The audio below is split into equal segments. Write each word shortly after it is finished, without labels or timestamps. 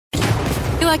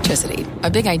Electricity, a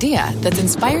big idea that's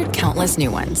inspired countless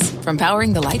new ones. From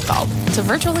powering the light bulb to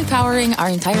virtually powering our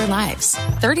entire lives.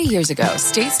 30 years ago,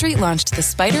 State Street launched the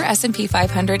SPDR S&P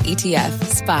 500 ETF,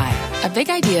 SPY. A big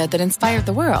idea that inspired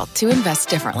the world to invest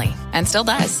differently. And still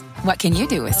does. What can you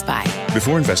do with SPY?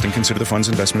 Before investing, consider the fund's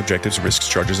investment objectives, risks,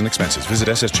 charges, and expenses. Visit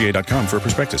ssga.com for a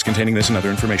prospectus containing this and other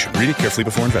information. Read it carefully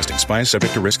before investing. SPY is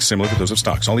subject to risks similar to those of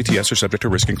stocks. All ETFs are subject to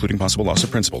risk, including possible loss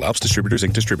of principal. Alps Distributors,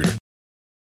 Inc. Distributor.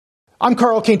 I'm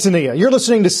Carl Quintanilla. You're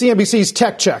listening to CNBC's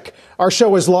Tech Check. Our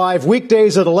show is live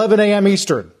weekdays at 11 a.m.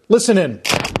 Eastern. Listen in.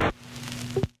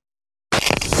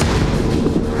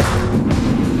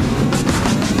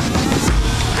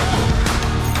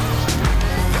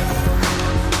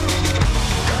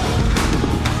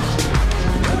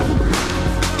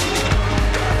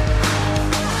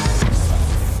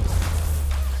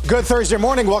 Good Thursday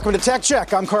morning. Welcome to Tech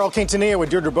Check. I'm Carl Quintanilla with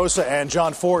Deirdre Bosa and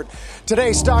John Fort.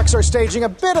 Today, stocks are staging a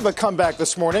bit of a comeback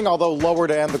this morning, although lower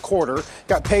to end the quarter.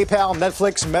 Got PayPal,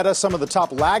 Netflix, Meta, some of the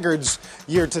top laggards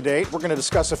year to date. We're going to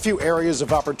discuss a few areas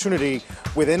of opportunity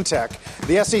within tech.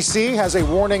 The SEC has a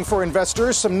warning for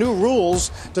investors, some new rules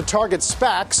to target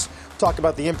SPACs. Talk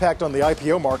about the impact on the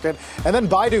IPO market. And then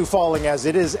Baidu falling as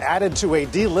it is added to a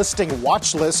delisting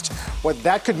watch list. What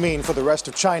that could mean for the rest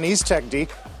of Chinese tech, D.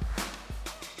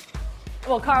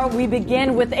 Well, Carl, we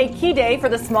begin with a key day for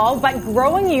the small but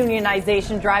growing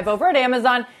unionization drive over at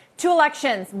Amazon. Two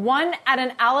elections, one at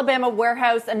an Alabama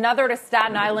warehouse, another at a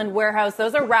Staten Island warehouse.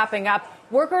 Those are wrapping up.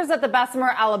 Workers at the Bessemer,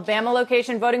 Alabama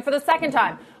location voting for the second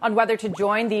time on whether to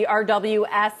join the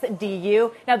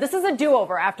RWSDU. Now, this is a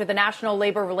do-over after the National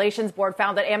Labor Relations Board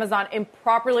found that Amazon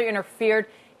improperly interfered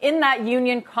in that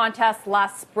union contest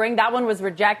last spring. That one was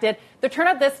rejected. The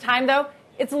turnout this time, though,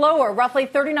 it's lower, roughly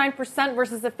 39%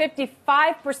 versus a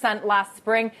 55% last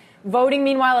spring. Voting,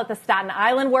 meanwhile, at the Staten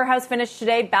Island warehouse finished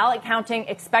today. Ballot counting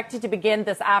expected to begin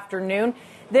this afternoon.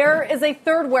 There is a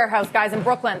third warehouse, guys, in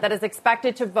Brooklyn that is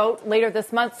expected to vote later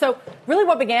this month. So really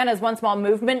what began as one small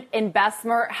movement in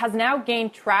Bessemer has now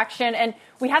gained traction. And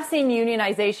we have seen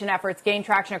unionization efforts gain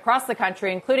traction across the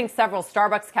country, including several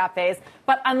Starbucks cafes.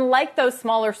 But unlike those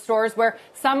smaller stores where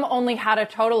some only had a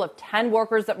total of 10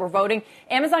 workers that were voting,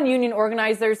 Amazon union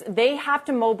organizers, they have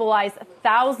to mobilize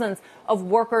thousands of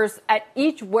workers at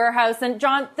each warehouse. And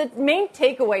John, the main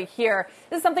takeaway here,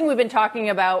 this is something we've been talking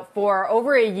about for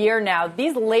over a year now.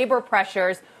 These labor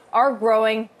pressures are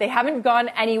growing. They haven't gone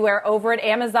anywhere over at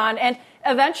Amazon. And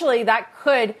eventually that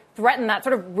could threaten that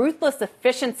sort of ruthless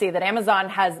efficiency that Amazon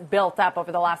has built up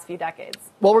over the last few decades.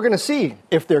 Well, we're going to see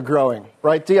if they're growing,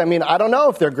 right, Dee? I mean, I don't know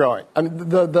if they're growing. I mean,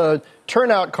 the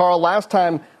turnout, Carl, last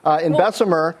time in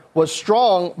Bessemer was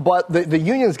strong, but the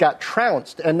unions got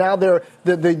trounced. And now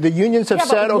the unions have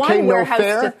said, okay, no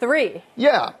fair. To three.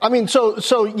 Yeah. I mean,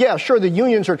 so yeah, sure, the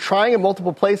unions are trying in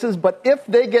multiple places, but if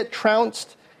they get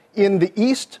trounced in the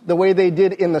East the way they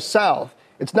did in the South,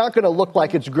 it's not going to look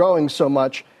like it's growing so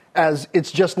much as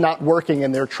it's just not working,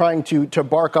 and they're trying to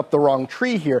bark up the wrong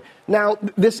tree here. Now,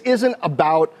 this isn't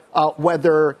about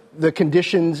whether the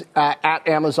conditions at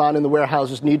Amazon in the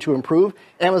warehouses need to improve.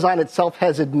 Amazon itself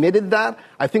has admitted that.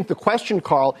 I think the question,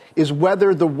 Carl, is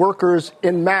whether the workers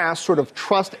en masse sort of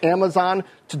trust Amazon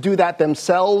to do that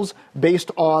themselves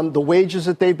based on the wages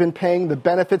that they've been paying, the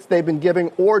benefits they've been giving,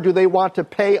 or do they want to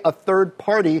pay a third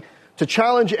party to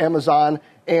challenge Amazon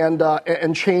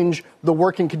and change the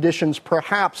working conditions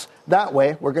perhaps that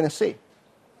way? We're going to see.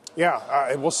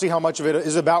 Yeah, we'll see how much of it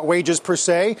is about wages per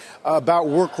se, about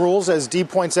work rules, as Dee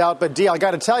points out. But, Dee, I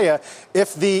got to tell you,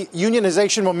 if the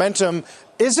unionization momentum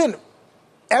isn't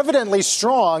evidently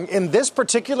strong in this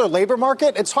particular labor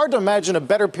market, it's hard to imagine a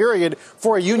better period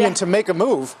for a union to make a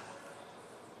move.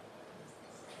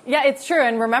 Yeah, it's true.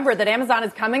 And remember that Amazon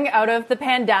is coming out of the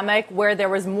pandemic where there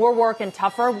was more work and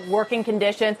tougher working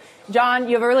conditions. John,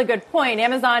 you have a really good point.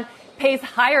 Amazon pays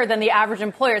higher than the average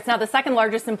employer. It's now the second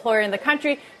largest employer in the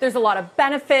country. There's a lot of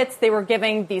benefits. They were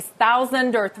giving these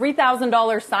 $1,000 or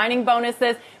 $3,000 signing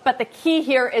bonuses. But the key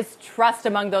here is trust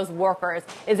among those workers.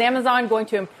 Is Amazon going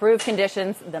to improve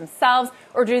conditions themselves,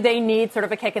 or do they need sort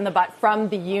of a kick in the butt from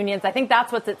the unions? I think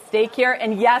that's what's at stake here.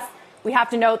 And yes, we have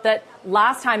to note that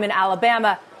last time in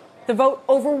Alabama, the vote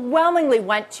overwhelmingly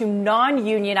went to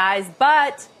non-unionized.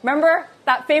 But remember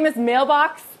that famous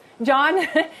mailbox, John?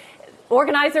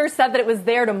 Organizers said that it was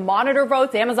there to monitor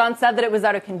votes. Amazon said that it was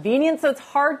out of convenience. So it's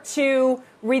hard to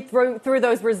read through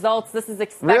those results. This is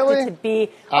expected to be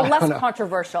a less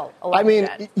controversial election.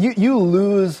 I mean, you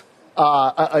lose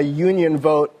a union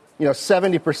vote,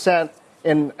 70%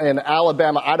 in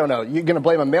Alabama. I don't know. You're going to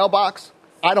blame a mailbox?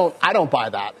 I don't buy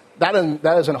that. That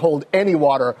doesn't hold any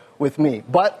water with me.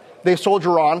 But they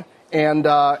soldier on.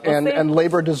 and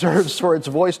labor deserves for its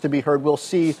voice to be heard. We'll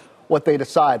see what they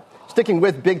decide. Sticking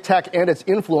with big tech and its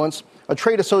influence, a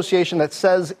trade association that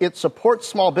says it supports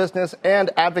small business and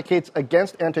advocates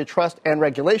against antitrust and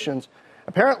regulations.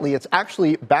 Apparently, it's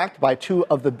actually backed by two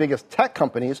of the biggest tech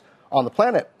companies on the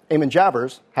planet. Eamon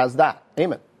Javers has that.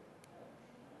 Eamon.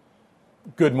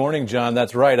 Good morning, John.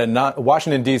 That's right. A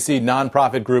Washington, D.C.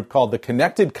 nonprofit group called the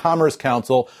Connected Commerce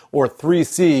Council, or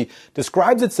 3C,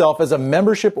 describes itself as a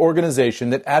membership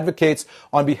organization that advocates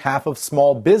on behalf of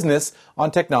small business on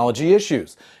technology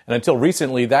issues. And until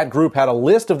recently, that group had a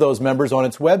list of those members on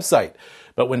its website.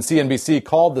 But when CNBC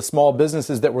called the small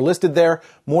businesses that were listed there,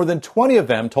 more than 20 of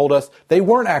them told us they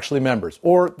weren't actually members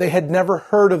or they had never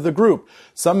heard of the group.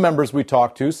 Some members we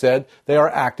talked to said they are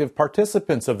active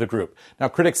participants of the group. Now,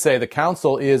 critics say the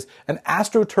council is an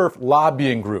AstroTurf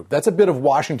lobbying group. That's a bit of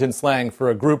Washington slang for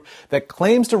a group that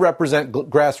claims to represent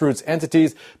grassroots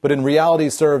entities, but in reality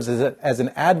serves as an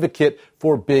advocate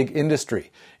for big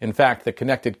industry. In fact, the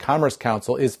Connected Commerce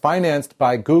Council is financed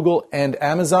by Google and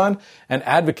Amazon and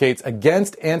advocates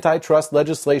against antitrust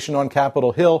legislation on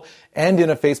Capitol Hill and in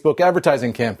a Facebook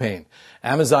advertising campaign.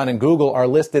 Amazon and Google are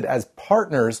listed as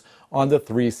partners on the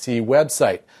 3C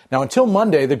website. Now, until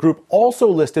Monday, the group also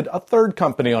listed a third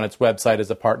company on its website as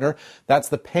a partner. That's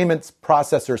the payments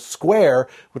processor Square,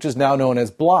 which is now known as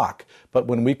Block. But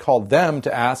when we called them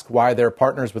to ask why they're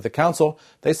partners with the council,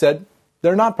 they said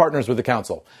they're not partners with the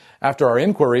council. After our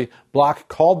inquiry, Block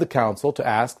called the council to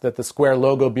ask that the Square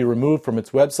logo be removed from its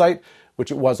website,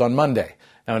 which it was on Monday.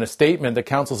 Now, in a statement, the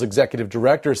council's executive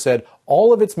director said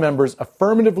all of its members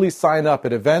affirmatively sign up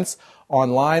at events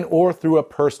online or through a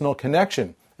personal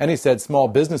connection. And he said small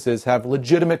businesses have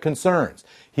legitimate concerns.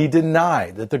 He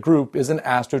denied that the group is an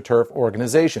AstroTurf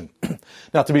organization.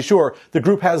 Now, to be sure, the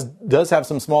group does have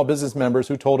some small business members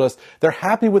who told us they're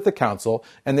happy with the council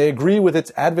and they agree with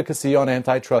its advocacy on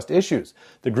antitrust issues.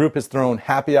 The group has thrown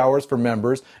happy hours for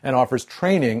members and offers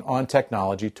training on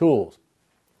technology tools.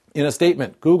 In a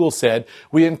statement, Google said,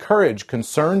 "We encourage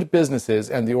concerned businesses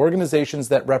and the organizations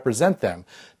that represent them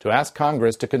to ask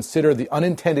Congress to consider the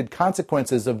unintended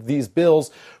consequences of these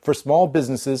bills for small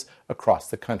businesses across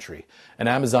the country." An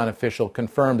Amazon official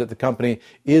confirmed that the company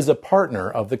is a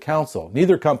partner of the council.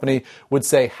 Neither company would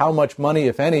say how much money,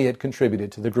 if any, it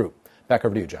contributed to the group. Back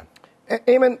over to you, John.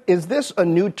 Eamon, is this a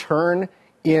new turn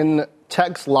in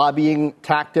tech's lobbying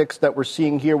tactics that we're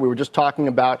seeing here? We were just talking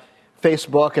about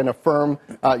Facebook and a firm,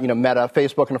 Meta,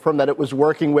 Facebook and a firm that it was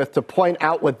working with to point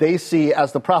out what they see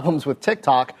as the problems with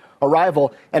TikTok,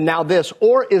 Arrival, and now this.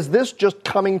 Or is this just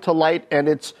coming to light and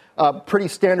it's pretty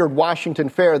standard Washington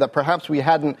fare that perhaps we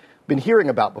hadn't been hearing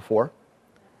about before?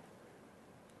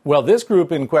 Well, this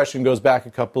group in question goes back a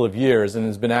couple of years and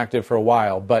has been active for a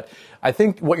while. But I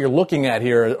think what you're looking at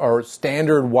here are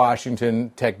standard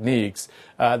Washington techniques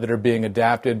that are being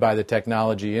adapted by the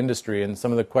technology industry. And some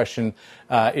of the question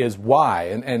is why?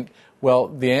 And well,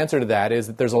 the answer to that is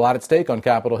that there's a lot at stake on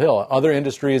Capitol Hill. Other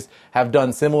industries have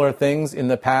done similar things in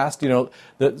the past. You know,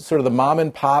 the mom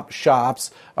and pop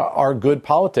shops are good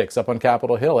politics up on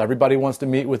Capitol Hill. Everybody wants to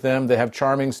meet with them. They have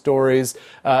charming stories.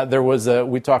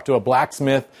 We talked to a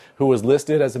blacksmith who was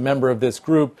listed as a member of this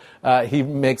group. He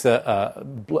makes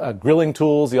grilling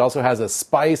tools. He also has a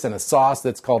spice and a sauce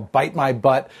that's called Bite My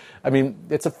Butt. I mean,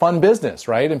 it's a fun business,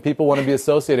 right? And people want to be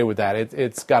associated with that.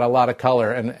 It's got a lot of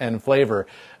color and flavor.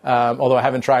 Although I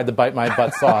haven't tried the Bite My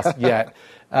Butt sauce yet.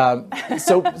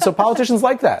 So politicians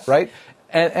like that, right?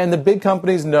 And the big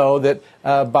companies know that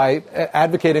by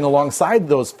advocating alongside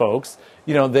those folks,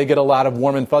 you know, they get a lot of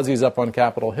warm and fuzzies up on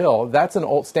Capitol Hill. That's an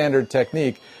old standard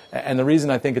technique. And the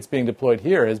reason I think it's being deployed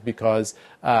here is because,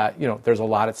 there's a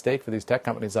lot at stake for these tech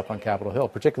companies up on Capitol Hill,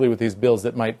 particularly with these bills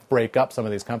that might break up some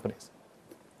of these companies.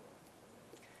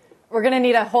 We're going to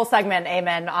need a whole segment,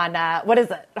 Eamon, on what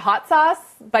is it? Hot sauce?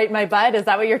 Bite My Butt? Is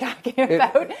that what you're talking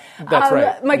about? That's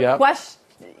right.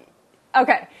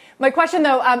 Okay. My question,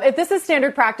 though, if this is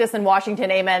standard practice in Washington,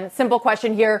 Eamon, simple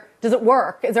question here. Does it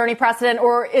work? Is there any precedent,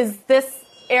 or is this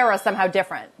era somehow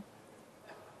different?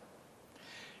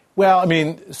 Well, I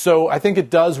mean, so I think it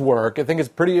does work. I think it's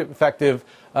pretty effective,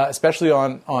 especially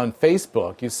on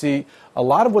Facebook. You see, a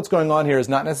lot of what's going on here is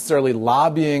not necessarily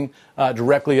lobbying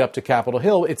directly up to Capitol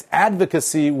Hill. It's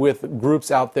advocacy with groups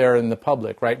out there in the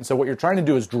public, right? And so what you're trying to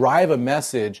do is drive a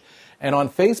message. And on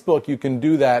Facebook, you can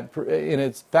do that, and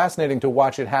it's fascinating to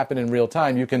watch it happen in real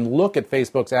time. You can look at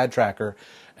Facebook's ad tracker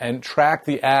and track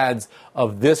the ads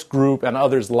of this group and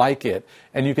others like it.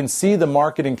 And you can see the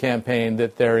marketing campaign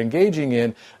that they're engaging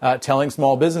in, telling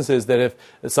small businesses that if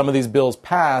some of these bills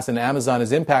pass and Amazon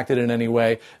is impacted in any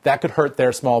way, that could hurt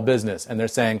their small business. And they're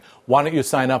saying, why don't you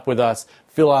sign up with us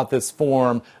fill out this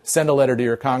form, send a letter to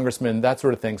your congressman, that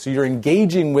sort of thing. So you're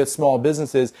engaging with small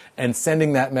businesses and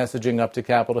sending that messaging up to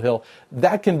Capitol Hill.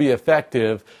 That can be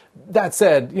effective. That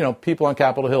said, people on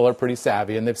Capitol Hill are pretty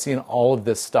savvy, and they've seen all of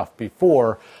this stuff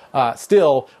before.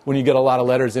 Still, when you get a lot of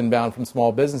letters inbound from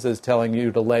small businesses telling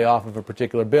you to lay off of a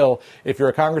particular bill, if you're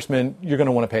a congressman, you're going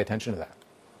to want to pay attention to that.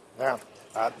 Yeah.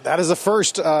 That is a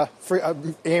first,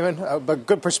 Eamon, but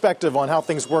good perspective on how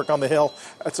things work on the Hill.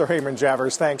 That's our Eamon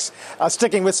Javers. Thanks.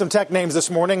 Sticking with some tech names this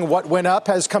morning, what went up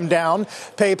has come down.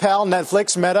 PayPal,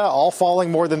 Netflix, Meta, all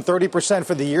falling more than 30%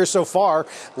 for the year so far,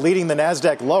 leading the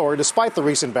NASDAQ lower despite the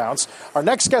recent bounce. Our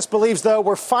next guest believes, though,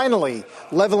 we're finally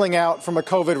leveling out from a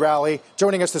COVID rally.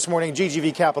 Joining us this morning,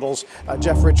 GGV Capital's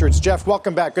Jeff Richards. Jeff,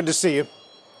 welcome back. Good to see you.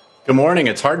 Good morning.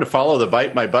 It's hard to follow the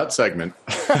bite my butt segment.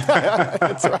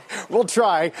 That's right. We'll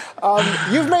try.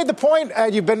 You've made the point,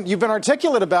 you've been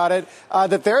articulate about it,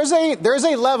 that there's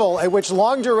a level at which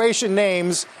long duration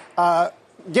names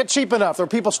get cheap enough, or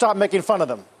people stop making fun of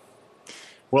them.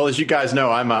 Well, as you guys know,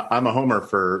 I'm a homer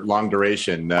for long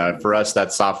duration. For us,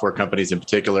 that's software companies in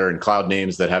particular and cloud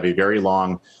names that have a very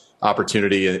long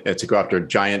opportunity to go after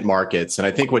giant markets. And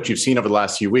I think what you've seen over the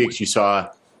last few weeks, you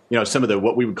saw some of the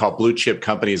what we would call blue chip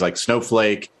companies like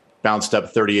Snowflake bounced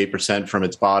up 38% from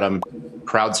its bottom,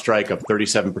 CrowdStrike up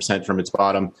 37% from its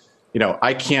bottom. I'm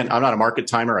not a market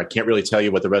timer. I can't really tell you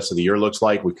what the rest of the year looks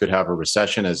like. We could have a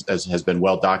recession as has been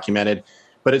well documented,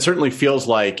 but it certainly feels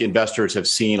like investors have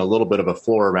seen a little bit of a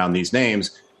floor around these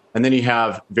names. And then you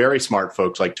have very smart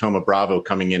folks like Thoma Bravo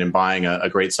coming in and buying a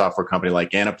great software company like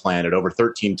Anaplan at over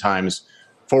 13 times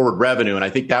forward revenue. And I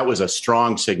think that was a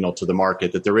strong signal to the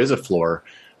market that there is a floor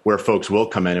where folks will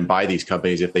come in and buy these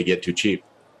companies if they get too cheap.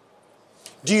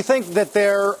 Do you think that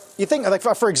like,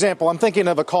 for example, I'm thinking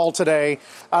of a call today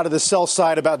out of the sell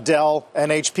side about Dell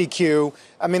and HPQ.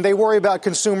 I mean, they worry about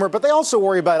consumer, but they also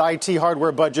worry about IT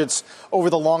hardware budgets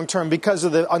over the long term because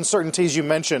of the uncertainties you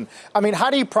mentioned. I mean, how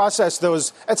do you process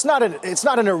those? It's not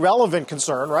an irrelevant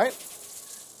concern, right?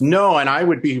 No, and I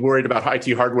would be worried about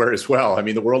IT hardware as well. I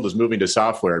mean, the world is moving to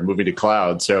software and moving to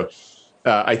cloud. So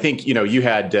I think, you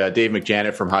had Dave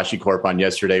McJanet from HashiCorp on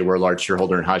yesterday. We're a large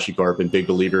shareholder in HashiCorp and big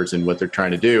believers in what they're trying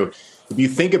to do. If you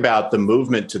think about the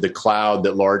movement to the cloud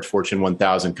that large Fortune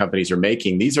 1000 companies are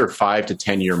making, these are 5 to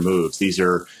 10 year moves. These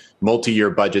are multi-year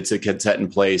budgets that get set in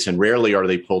place, and rarely are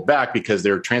they pulled back because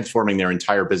they're transforming their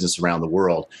entire business around the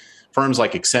world. Firms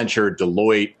like Accenture,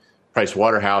 Deloitte,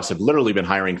 Pricewaterhouse have literally been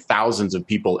hiring thousands of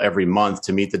people every month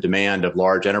to meet the demand of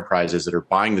large enterprises that are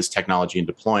buying this technology and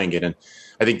deploying it. And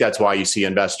I think that's why you see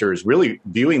investors really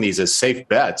viewing these as safe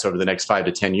bets over the next 5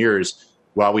 to 10 years,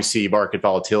 while we see market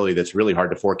volatility that's really hard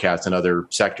to forecast in other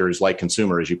sectors like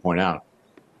consumer, as you point out.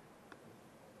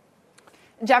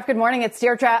 Jeff, good morning. It's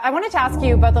Deirdre. I wanted to ask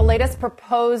you about the latest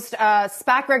proposed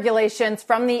SPAC regulations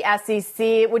from the SEC.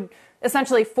 It would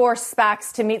essentially force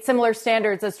SPACs to meet similar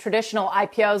standards as traditional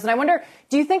IPOs. And I wonder,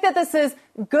 do you think that this is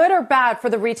good or bad for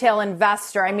the retail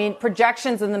investor? I mean,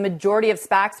 projections in the majority of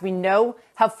SPACs we know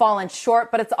have fallen short,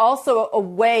 but it's also a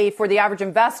way for the average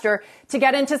investor to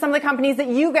get into some of the companies that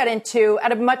you get into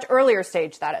at a much earlier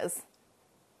stage, that is.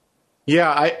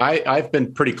 Yeah, I've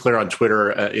been pretty clear on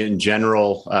Twitter in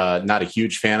general, not a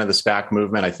huge fan of the SPAC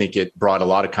movement. I think it brought a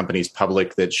lot of companies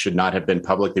public that should not have been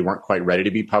public. They weren't quite ready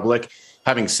to be public.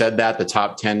 Having said that, the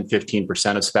top 10, 15%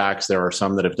 of SPACs, there are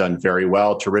some that have done very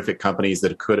well, terrific companies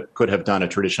that could have done a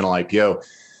traditional IPO.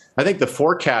 I think the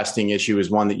forecasting issue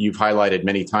is one that you've highlighted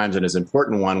many times and is an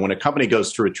important one. When a company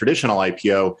goes through a traditional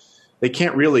IPO, they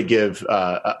can't really give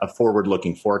a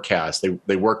forward-looking forecast.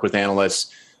 They work with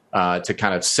analysts to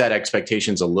kind of set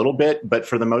expectations a little bit, but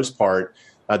for the most part,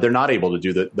 they're not able to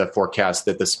do the forecast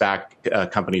that the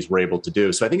SPAC companies were able to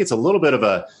do. So I think it's a little bit of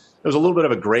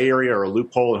a gray area or a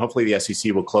loophole, and hopefully the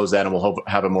SEC will close that and we'll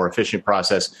have a more efficient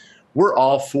process. We're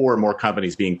all for more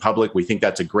companies being public. We think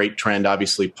that's a great trend.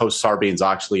 Obviously, post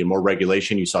Sarbanes-Oxley and more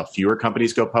regulation, you saw fewer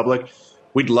companies go public.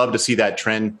 We'd love to see that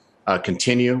trend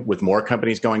continue with more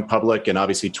companies going public. And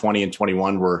obviously, 20 and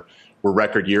 21 were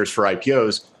record years for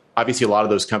IPOs. Obviously, a lot of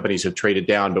those companies have traded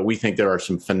down, but we think there are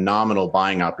some phenomenal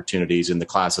buying opportunities in the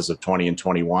classes of 20 and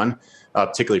 21,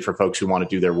 particularly for folks who want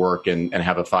to do their work and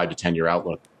have a 5 to 10 year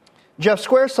outlook. Jeff,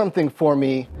 square something for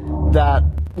me that,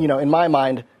 in my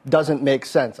mind, doesn't make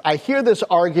sense. I hear this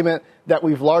argument that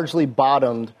we've largely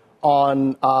bottomed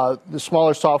on the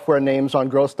smaller software names on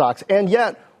growth stocks, and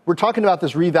yet we're talking about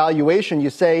this revaluation. You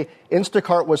say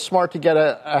Instacart was smart to get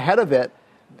ahead of it.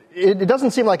 It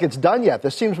doesn't seem like it's done yet.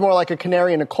 This seems more like a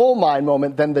canary in a coal mine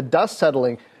moment than the dust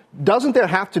settling. Doesn't there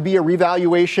have to be a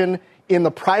revaluation in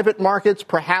the private markets,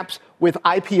 perhaps with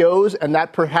IPOs, and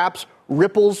that perhaps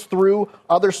ripples through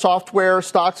other software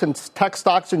stocks and tech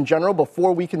stocks in general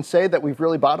before we can say that we've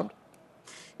really bottomed?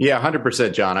 Yeah,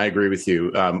 100%, John. I agree with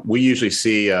you. We usually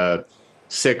see a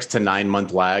 6 to 9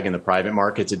 month lag in the private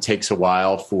markets. It takes a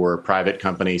while for private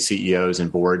company CEOs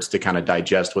and boards to kind of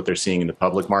digest what they're seeing in the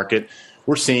public market.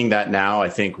 We're seeing that now. I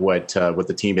think what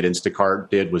the team at Instacart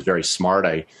did was very smart.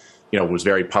 Was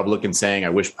very public in saying, I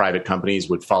wish private companies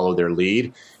would follow their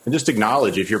lead and just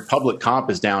acknowledge if your public comp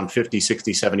is down 50,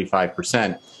 60,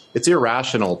 75%, it's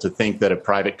irrational to think that a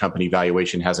private company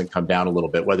valuation hasn't come down a little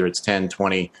bit, whether it's 10,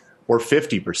 20, or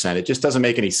 50%. It just doesn't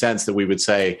make any sense that we would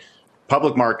say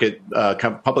public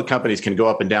companies can go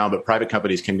up and down, but private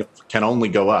companies can only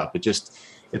go up.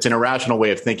 It's an irrational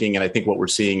way of thinking. And I think what we're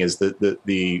seeing is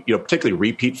the particularly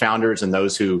repeat founders and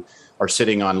those who are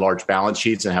sitting on large balance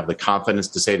sheets and have the confidence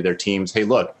to say to their teams, hey,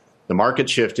 look, the market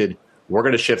shifted. We're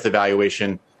going to shift the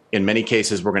valuation. In many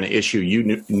cases, we're going to issue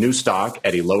you new stock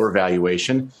at a lower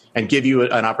valuation and give you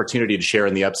an opportunity to share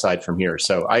in the upside from here.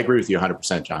 So I agree with you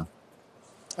 100%, John.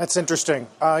 That's interesting.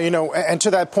 And to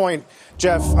that point,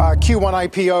 Jeff, Q1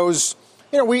 IPOs,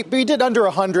 we did under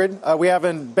 100. We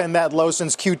haven't been that low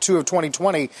since Q2 of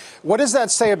 2020. What does that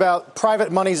say about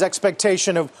private money's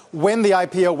expectation of when the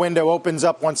IPO window opens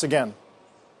up once again?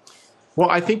 Well,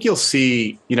 I think you'll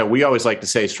see, we always like to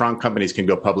say strong companies can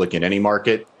go public in any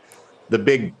market. The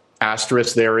big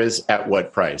asterisk there is at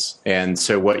what price. And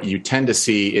so what you tend to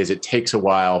see is it takes a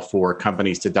while for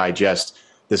companies to digest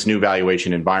this new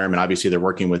valuation environment. Obviously, they're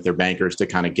working with their bankers to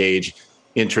kind of gauge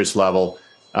interest level.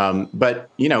 But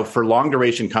for long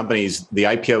duration companies, the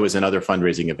IPO is another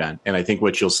fundraising event. And I think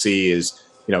what you'll see is,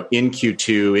 in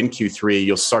Q2, in Q3,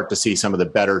 you'll start to see some of the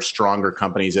better, stronger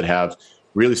companies that have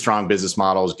really strong business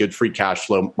models, good free cash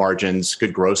flow margins,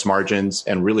 good gross margins,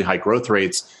 and really high growth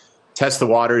rates test the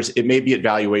waters. It may be at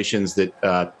valuations that,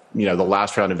 the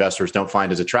last round investors don't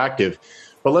find as attractive.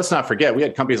 But let's not forget, we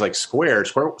had companies like Square.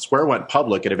 Square went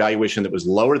public at a valuation that was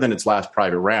lower than its last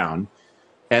private round,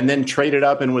 and then traded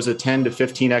up and was a 10 to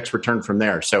 15x return from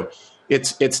there. So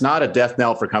it's not a death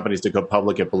knell for companies to go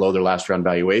public at below their last round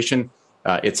valuation.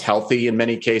 It's healthy in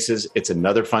many cases. It's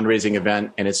another fundraising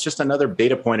event, and it's just another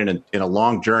data point in a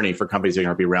long journey for companies that are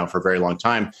going to be around for a very long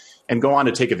time and go on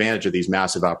to take advantage of these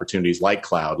massive opportunities like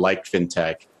cloud, like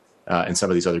fintech, and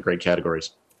some of these other great categories.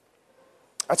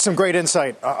 That's some great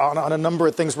insight on a number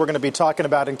of things we're going to be talking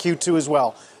about in Q2 as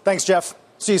well. Thanks, Jeff.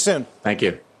 See you soon. Thank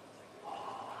you.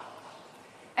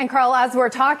 And Carl, as we're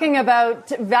talking about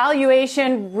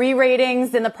valuation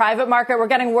re-ratings in the private market, we're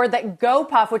getting word that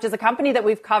GoPuff, which is a company that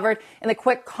we've covered in the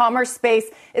quick commerce space,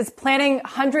 is planning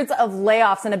hundreds of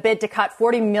layoffs in a bid to cut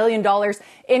 $40 million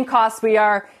in costs. We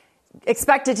are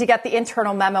expected to get the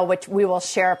internal memo, which we will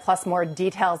share, plus more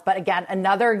details. But again,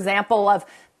 another example of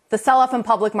the sell-off in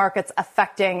public markets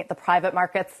affecting the private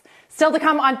markets. Still to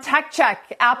come on Tech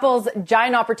Check, Apple's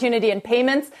giant opportunity in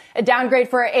payments, a downgrade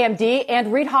for AMD,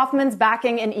 and Reid Hoffman's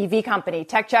backing an EV company.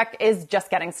 Tech Check is just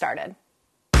getting started.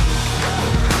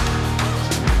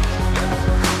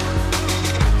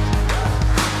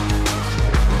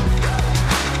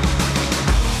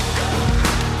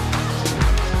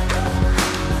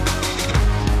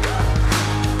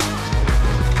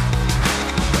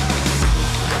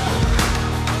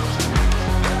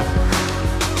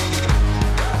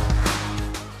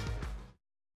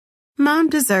 Mom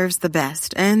deserves the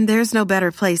best, and there's no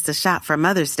better place to shop for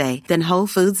Mother's Day than Whole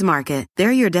Foods Market.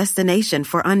 They're your destination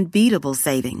for unbeatable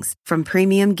savings, from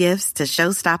premium gifts to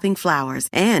show-stopping flowers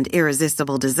and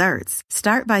irresistible desserts.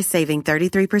 Start by saving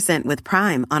 33% with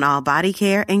Prime on all body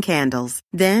care and candles.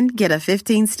 Then get a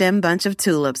 15-stem bunch of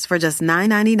tulips for just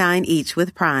 $9.99 each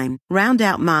with Prime. Round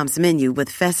out Mom's menu with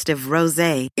festive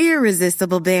rosé,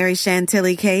 irresistible berry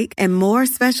chantilly cake, and more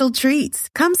special treats.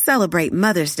 Come celebrate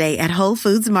Mother's Day at Whole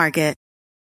Foods Market.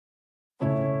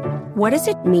 What does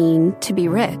it mean to be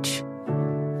rich?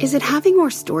 Is it having more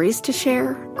stories to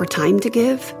share or time to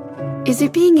give? Is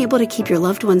it being able to keep your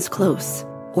loved ones close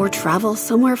or travel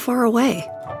somewhere far away?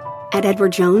 At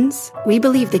Edward Jones, we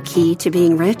believe the key to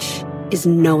being rich is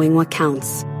knowing what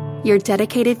counts. Your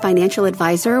dedicated financial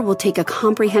advisor will take a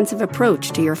comprehensive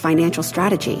approach to your financial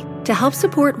strategy to help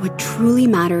support what truly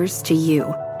matters to you.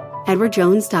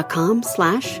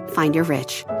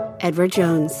 EdwardJones.com/findyourrich. Edward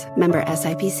Jones, member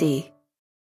SIPC.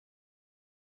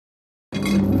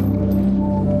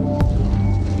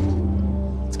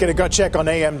 Get a gut check on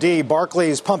AMD.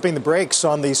 Barclays pumping the brakes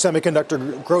on the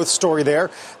semiconductor growth story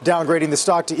there, downgrading the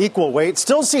stock to equal weight.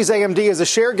 Still sees AMD as a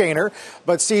share gainer,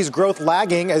 but sees growth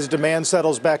lagging as demand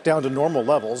settles back down to normal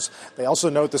levels. They also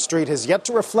note the street has yet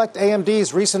to reflect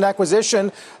AMD's recent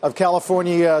acquisition of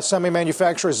California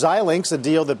semi-manufacturer Xilinx, a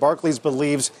deal that Barclays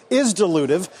believes is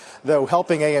dilutive, though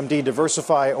helping AMD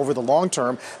diversify over the long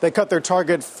term. They cut their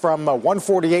target from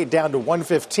 148 down to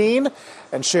 115,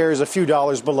 and shares a few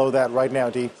dollars below that right now,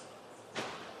 Dee.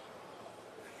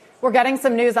 We're getting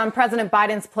some news on President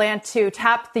Biden's plan to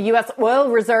tap the U.S. oil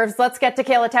reserves. Let's get to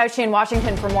Kayla Tausche in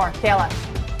Washington for more. Kayla.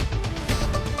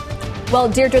 Well,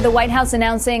 Deirdre, the White House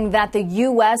announcing that the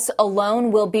U.S.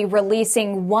 alone will be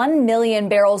releasing 1 million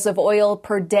barrels of oil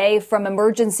per day from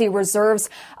emergency reserves,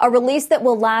 a release that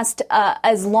will last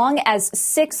as long as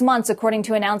 6 months, according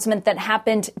to an announcement that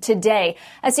happened today.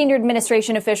 A senior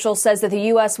administration official says that the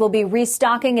U.S. will be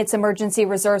restocking its emergency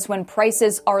reserves when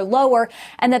prices are lower,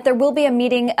 and that there will be a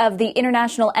meeting of the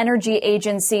International Energy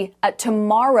Agency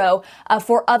tomorrow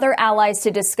for other allies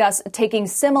to discuss taking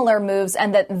similar moves,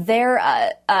 and that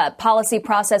their policy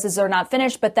processes are not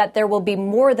finished, but that there will be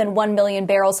more than 1 million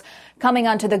barrels coming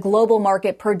onto the global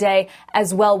market per day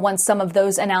as well once some of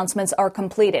those announcements are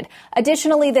completed.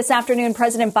 Additionally, this afternoon,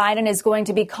 President Biden is going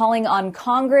to be calling on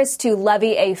Congress to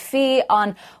levy a fee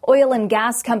on oil and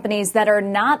gas companies that are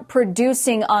not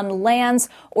producing on lands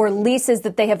or leases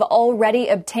that they have already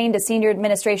obtained. A senior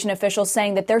administration official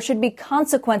saying that there should be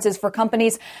consequences for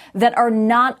companies that are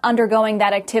not undergoing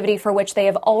that activity for which they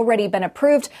have already been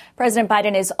approved. President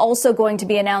Biden is also going to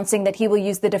be announcing that he will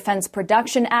use the Defense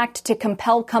Production Act to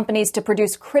compel companies to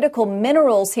produce critical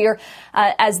minerals here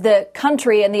as the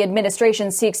country and the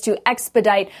administration seeks to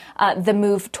expedite the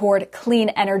move toward clean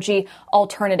energy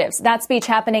alternatives. That speech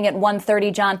happening at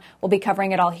 1:30. John, we'll be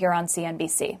covering it all here on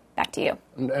CNBC. Back to you.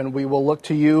 And we will look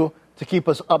to you to keep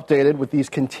us updated with these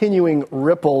continuing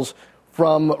ripples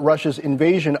from Russia's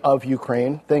invasion of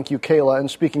Ukraine. Thank you, Kayla. And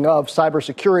speaking of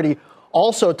cybersecurity,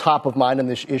 also top of mind in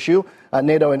this issue,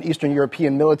 NATO and Eastern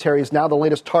European militaries now the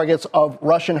latest targets of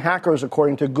Russian hackers,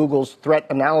 according to Google's threat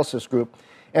analysis group.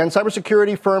 And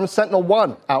cybersecurity firm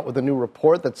SentinelOne out with a new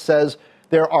report that says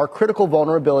there are critical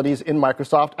vulnerabilities in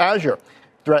Microsoft Azure.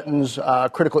 Threatens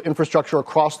critical infrastructure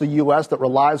across the U.S. that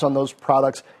relies on those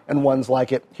products and ones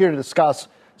like it. Here to discuss,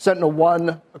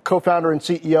 SentinelOne co-founder and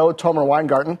CEO Tomer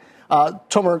Weingarten.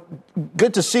 Tomer,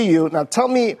 good to see you. Now tell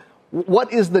me,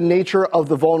 what is the nature of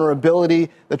the vulnerability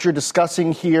that you're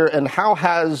discussing here, and how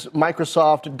has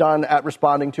Microsoft done at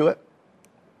responding to it?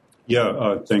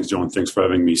 Yeah, thanks, John. Thanks for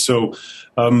having me. So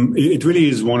it really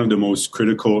is one of the most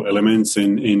critical elements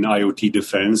in IoT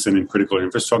defense and in critical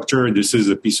infrastructure. This is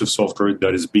a piece of software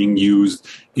that is being used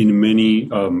in many,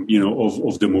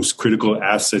 of the most critical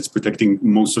assets, protecting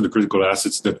most of the critical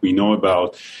assets that we know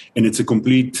about. And it's a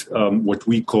complete, what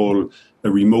we call a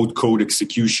remote code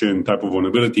execution type of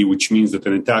vulnerability, which means that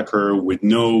an attacker with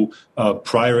no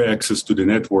prior access to the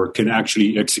network can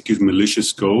actually execute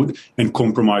malicious code and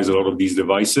compromise a lot of these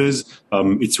devices.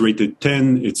 It's rated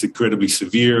 10. It's incredibly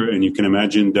severe. And you can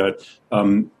imagine that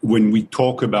when we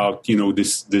talk about,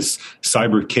 this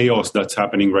cyber chaos that's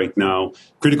happening right now,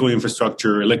 critical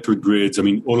infrastructure, electric grids,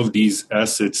 all of these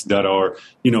assets that are,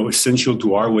 essential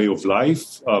to our way of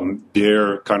life,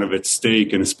 they're kind of at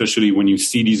stake. And especially when you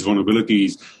see these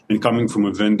vulnerabilities and coming from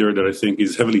a vendor that I think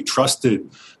is heavily trusted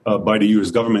by the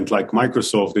U.S. government like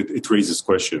Microsoft, it raises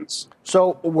questions.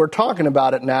 So we're talking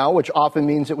about it now, which often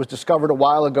means it was discovered a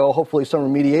while ago. Hopefully some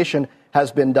remediation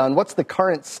has been done. What's the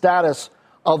current status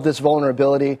of this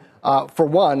vulnerability, for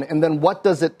one? And then what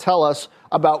does it tell us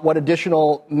about what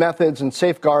additional methods and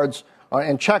safeguards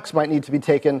and checks might need to be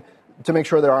taken to make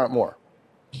sure there aren't more?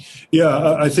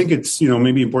 Yeah, I think it's,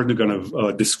 maybe important to kind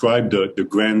of describe the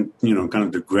grand,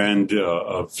 the grand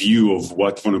view of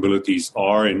what vulnerabilities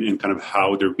are and kind of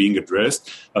how they're being addressed.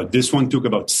 This one took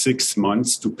about 6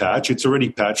 months to patch. It's already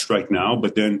patched right now,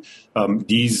 but then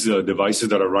these devices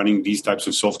that are running these types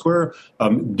of software,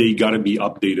 they got to be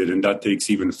updated, and that takes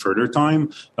even further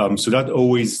time. So that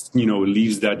always,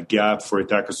 leaves that gap for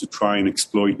attackers to try and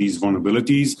exploit these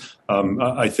vulnerabilities.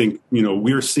 I think,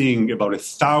 we're seeing about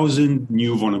 1,000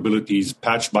 new vulnerabilities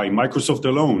patched by Microsoft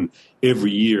alone every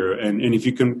year. And if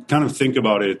you can kind of think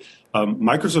about it,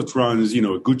 Microsoft runs,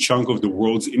 a good chunk of the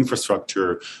world's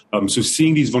infrastructure. So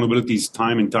seeing these vulnerabilities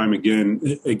time and time again,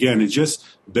 it just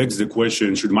begs the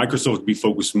question, should Microsoft be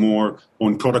focused more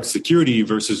on product security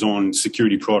versus on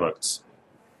security products?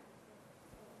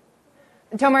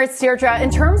 Tomer, it's Deirdre. In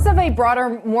terms of a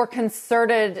broader, more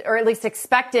concerted, or at least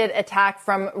expected attack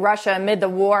from Russia amid the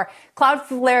war,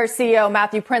 Cloudflare CEO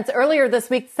Matthew Prince earlier this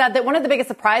week said that one of the biggest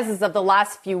surprises of the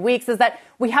last few weeks is that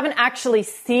we haven't actually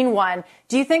seen one.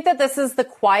 Do you think that this is the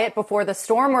quiet before the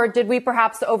storm, or did we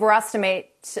perhaps overestimate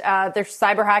their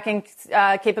cyber hacking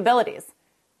capabilities?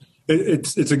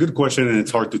 It's a good question, and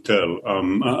it's hard to tell.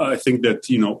 I think that,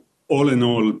 all in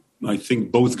all, I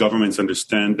think both governments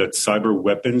understand that cyber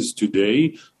weapons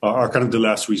today are kind of the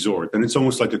last resort. And it's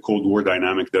almost like a Cold War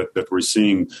dynamic that we're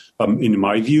seeing, in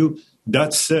my view.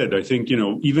 That said, I think,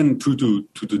 even through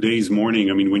to today's morning,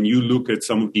 when you look at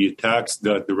some of the attacks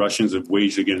that the Russians have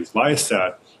waged against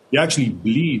Viasat, they actually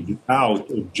bleed out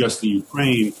of just the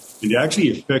Ukraine, and they actually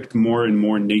affect more and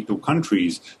more NATO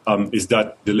countries. Is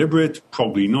that deliberate?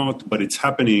 Probably not, but it's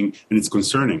happening, and it's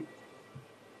concerning.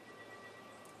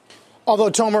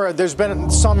 Although, Tomer, there's been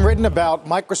some written about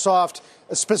Microsoft,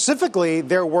 specifically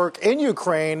their work in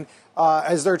Ukraine,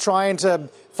 as they're trying to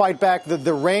fight back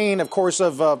the rain, of course,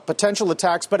 of potential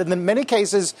attacks. But in many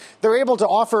cases, they're able to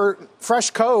offer fresh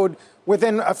code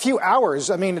within a few hours.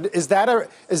 Is that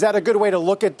a good way to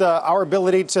look at our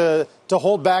ability to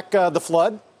hold back the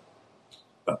flood?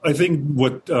 I think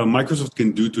what Microsoft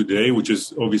can do today, which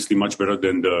is obviously much better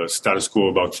than the status quo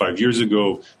about 5 years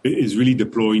ago, is really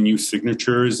deploy new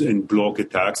signatures and block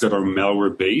attacks that are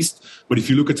malware-based. But if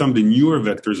you look at some of the newer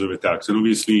vectors of attacks, and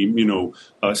obviously,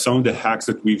 some of the hacks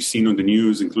that we've seen on the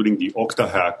news, including the Okta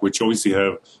hack, which obviously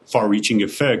have far-reaching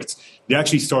effects, they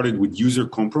actually started with user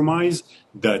compromise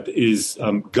that is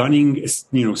gunning,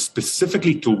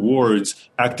 specifically towards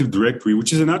Active Directory,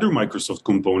 which is another Microsoft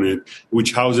component,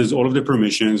 which houses all of the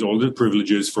permissions, all the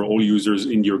privileges for all users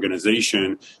in the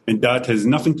organization. And that has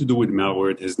nothing to do with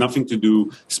malware. It has nothing to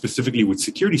do specifically with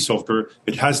security software.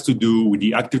 It has to do with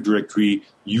the Active Directory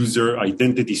user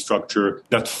identity structure,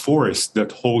 that forest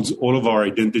that holds all of our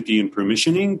identity and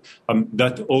permissioning.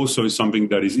 That also is something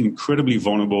that is incredibly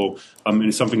vulnerable, and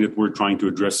is something that we're trying to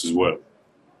address as well.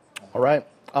 All right.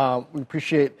 We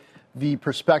appreciate the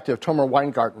perspective. Tomer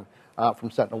Weingarten from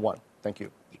SentinelOne. Thank you.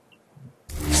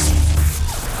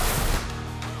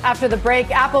 After the break,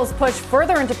 Apple's push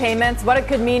further into payments, what it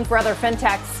could mean for other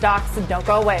fintech stocks. Don't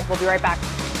go away. We'll be right back.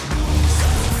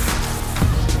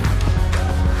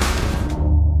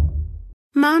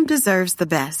 Mom deserves the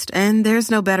best, and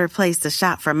there's no better place to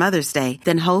shop for Mother's Day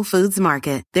than Whole Foods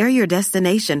Market. They're your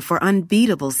destination for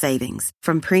unbeatable savings,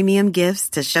 from premium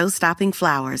gifts to show-stopping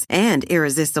flowers and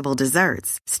irresistible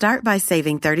desserts. Start by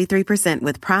saving 33%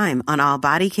 with Prime on all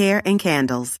body care and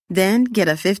candles. Then get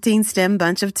a 15-stem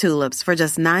bunch of tulips for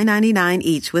just $9.99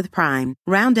 each with Prime.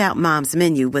 Round out Mom's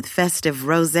menu with festive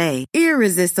rosé,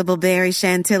 irresistible berry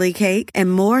chantilly cake,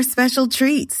 and more special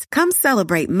treats. Come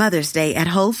celebrate Mother's Day at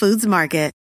Whole Foods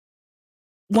Market.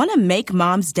 Want to make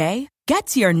Mom's Day? Get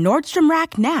to your Nordstrom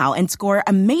Rack now and score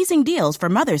amazing deals for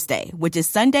Mother's Day, which is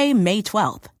Sunday, May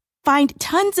 12th. Find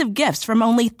tons of gifts from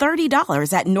only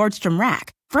 $30 at Nordstrom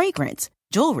Rack. Fragrance,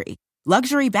 jewelry,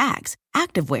 luxury bags,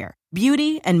 activewear,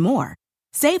 beauty, and more.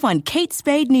 Save on Kate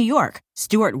Spade New York,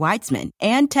 Stuart Weitzman,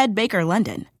 and Ted Baker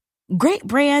London. Great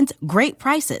brands, great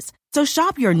prices. So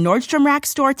shop your Nordstrom Rack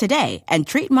store today and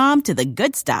treat Mom to the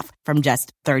good stuff from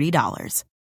just $30.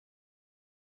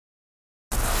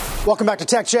 Welcome back to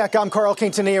Tech Check. I'm Carl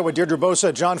Quintanilla with Deirdre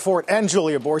Bosa, John Fort, and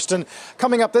Julia Borston.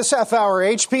 Coming up this half hour,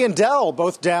 HP and Dell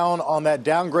both down on that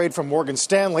downgrade from Morgan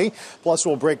Stanley. Plus,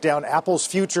 we'll break down Apple's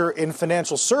future in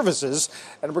financial services.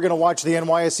 And we're going to watch the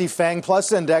NYSE FANG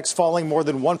Plus Index falling more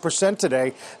than 1%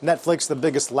 today. Netflix, the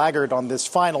biggest laggard on this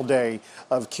final day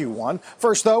of Q1.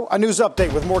 First, though, a news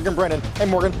update with Morgan Brennan. Hey,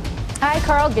 Morgan. Hi,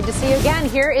 Carl. Good to see you again.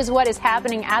 Here is what is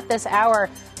happening at this hour.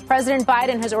 President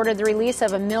Biden has ordered the release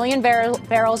of 1 million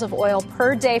barrels of oil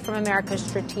per day from America's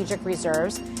strategic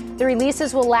reserves. The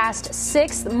releases will last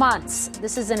 6 months.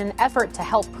 This is in an effort to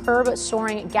help curb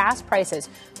soaring gas prices.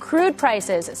 Crude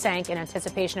prices sank in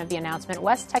anticipation of the announcement.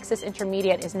 West Texas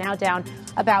Intermediate is now down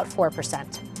about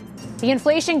 4%. The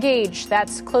inflation gauge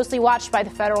that's closely watched by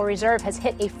the Federal Reserve has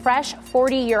hit a fresh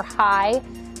 40-year high.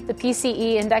 The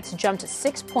PCE index jumped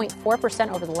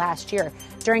 6.4% over the last year.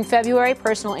 During February,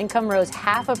 personal income rose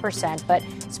 0.5%, but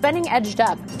spending edged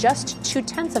up just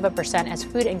 0.2% as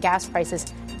food and gas prices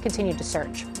continued to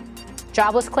surge.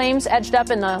 Jobless claims edged up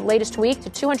in the latest week to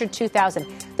 202,000.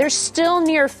 They're still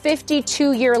near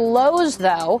 52-year lows,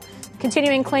 though.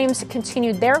 Continuing claims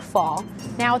continued their fall,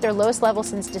 now at their lowest level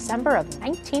since December of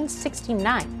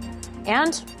 1969.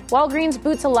 And Walgreens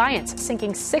Boots Alliance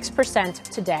sinking 6%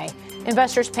 today.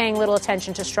 Investors paying little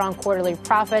attention to strong quarterly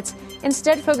profits,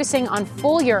 instead focusing on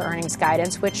full-year earnings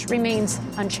guidance, which remains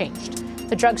unchanged.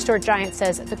 The drugstore giant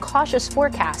says the cautious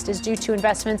forecast is due to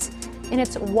investments in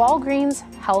its Walgreens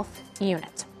Health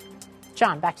unit.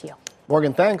 John, back to you.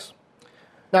 Morgan, thanks.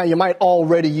 Now, you might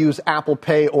already use Apple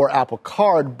Pay or Apple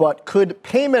Card, but could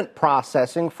payment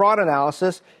processing, fraud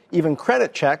analysis, even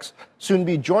credit checks soon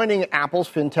be joining Apple's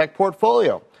fintech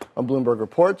portfolio? A Bloomberg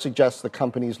report suggests the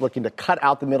company is looking to cut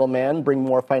out the middleman, bring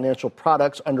more financial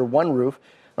products under one roof.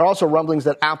 There are also rumblings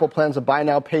that Apple plans a buy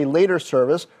now, pay later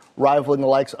service, rivaling the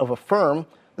likes of Affirm.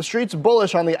 The street's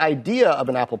bullish on the idea of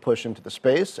an Apple push into the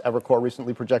space. Evercore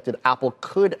recently projected Apple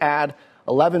could add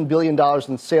 $11 billion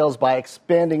in sales by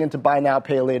expanding into buy now,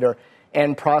 pay later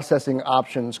and processing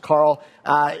options. Carl,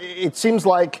 it seems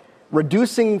like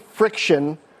reducing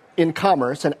friction in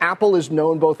commerce, and Apple is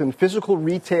known both in physical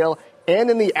retail and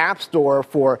in the App Store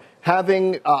for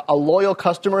having a loyal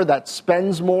customer that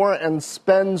spends more and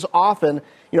spends often.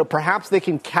 You know, perhaps they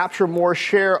can capture more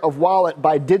share of wallet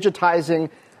by digitizing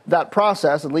that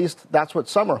process. At least that's what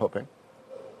some are hoping.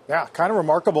 Yeah, kind of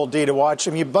remarkable, Dee, to watch.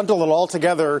 I mean, you bundle it all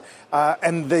together,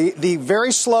 and the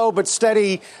very slow but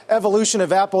steady evolution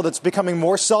of Apple that's becoming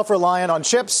more self-reliant on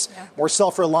chips, more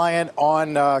self-reliant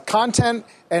on content,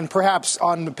 and perhaps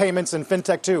on payments and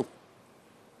fintech, too.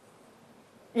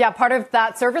 Yeah, part of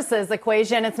that services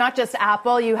equation, it's not just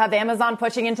Apple. You have Amazon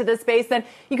pushing into this space. And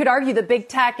you could argue that big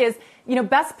tech is,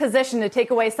 best positioned to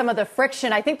take away some of the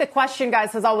friction. I think the question,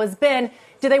 guys, has always been,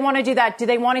 do they want to do that? Do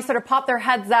they want to sort of pop their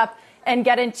heads up and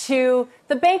get into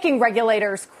the banking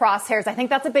regulators' crosshairs? I think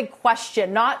that's a big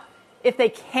question, not if they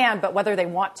can, but whether they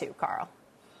want to, Carl.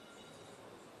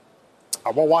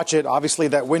 We'll watch it. Obviously,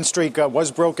 that win streak was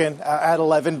broken at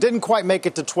 11. Didn't quite make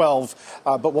it to 12,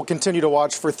 but we'll continue to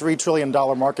watch for $3 trillion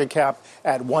market cap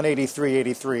at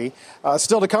 183.83.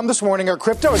 Still to come this morning, are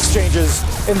crypto exchanges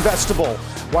investable?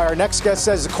 Why our next guest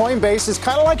says Coinbase is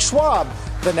kind of like Schwab,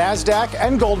 the NASDAQ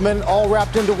and Goldman all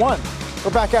wrapped into one.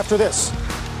 We're back after this.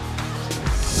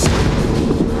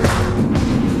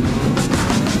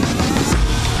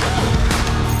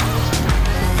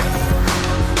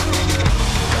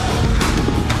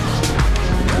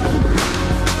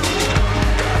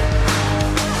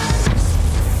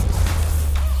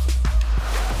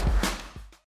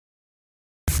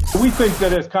 We think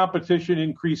that as competition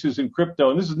increases in crypto,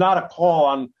 and this is not a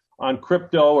call on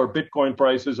crypto or Bitcoin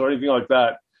prices or anything like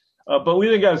that, but we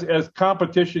think as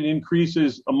competition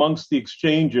increases amongst the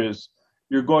exchanges,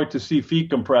 you're going to see fee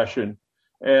compression.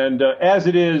 And as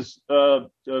it is,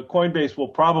 Coinbase will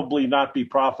probably not be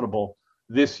profitable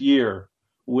this year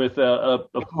with a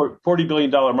 $40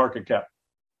 billion market cap.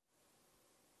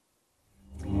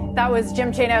 That was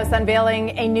Jim Chanos unveiling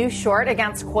a new short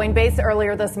against Coinbase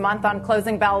earlier this month on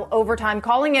Closing Bell Overtime,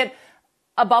 calling it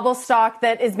a bubble stock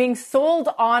that is being sold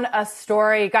on a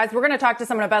story. Guys, we're going to talk to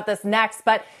someone about this next,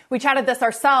 but we chatted this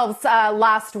ourselves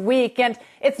last week, and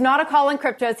it's not a call on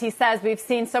crypto, as he says. We've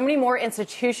seen so many more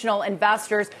institutional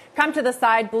investors come to the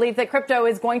side, believe that crypto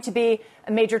is going to be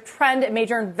a major trend, a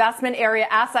major investment area,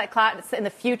 asset class in the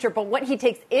future. But what he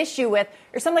takes issue with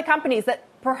are some of the companies that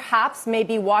perhaps may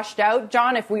be washed out.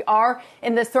 John, if we are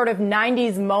in this sort of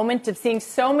 90s moment of seeing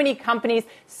so many companies,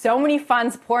 so many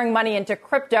funds pouring money into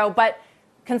crypto, but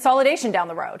consolidation down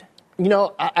the road.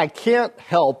 I can't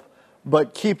help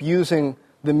but keep using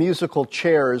the musical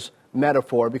chairs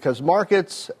metaphor because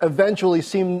markets eventually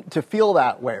seem to feel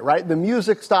that way, right? The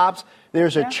music stops,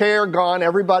 there's a chair gone,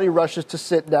 everybody rushes to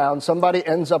sit down, somebody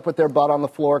ends up with their butt on the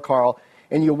floor, Carl,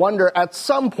 and you wonder at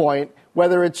some point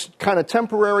whether it's kind of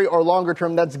temporary or longer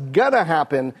term, that's going to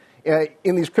happen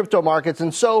in these crypto markets.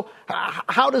 And so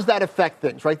how does that affect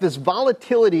things, right? This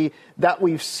volatility that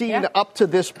we've seen up to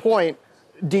this point,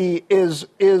 Dee, is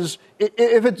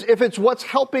if it's what's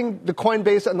helping the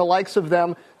Coinbase and the likes of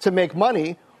them to make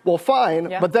money, well,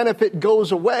 fine. Yeah. But then if it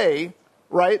goes away,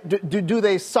 right, do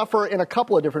they suffer in a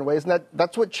couple of different ways? And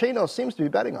that's what Chanos seems to be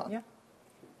betting on. Yeah.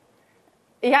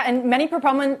 Yeah, and many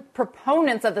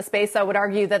proponents of the space, I would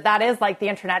argue that is like the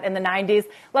internet in the 90s.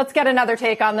 Let's get another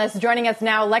take on this. Joining us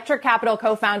now, Electric Capital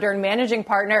co-founder and managing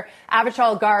partner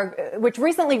Avichal Garg, which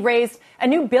recently raised a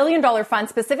new $1 billion fund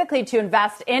specifically to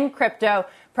invest in crypto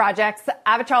projects.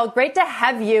 Avichal, great to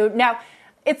have you. Now,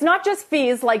 it's not just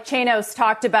fees like Chanos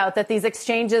talked about that these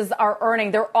exchanges are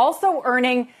earning. They're also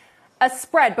earning a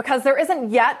spread because there isn't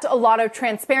yet a lot of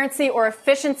transparency or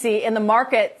efficiency in the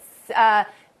markets.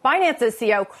 Binance's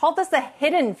CEO called this a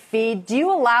hidden fee. Do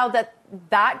you allow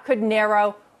that could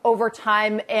narrow over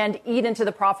time and eat into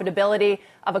the profitability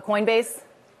of a Coinbase?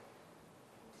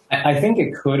 I think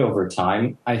it could over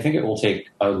time. I think it will take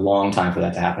a long time for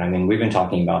that to happen. I mean, we've been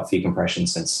talking about fee compression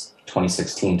since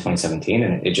 2016, 2017,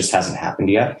 and it just hasn't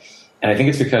happened yet. And I think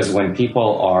it's because when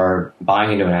people are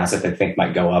buying into an asset they think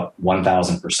might go up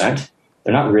 1,000%,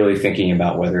 they're not really thinking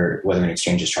about whether an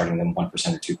exchange is charging them 1% or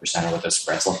 2% or what those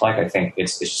spreads look like. I think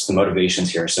it's just the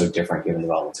motivations here are so different given the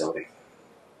volatility.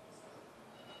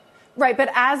 Right, but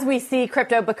as we see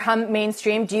crypto become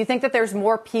mainstream, do you think that there's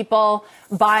more people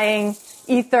buying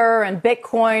Ether and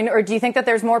Bitcoin, or do you think that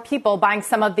there's more people buying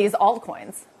some of these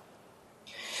altcoins?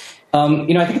 I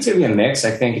think it's going to be a mix.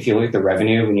 I think if you look at the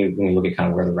revenue, when you look at kind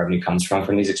of where the revenue comes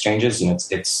from these exchanges,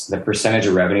 it's the percentage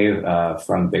of revenue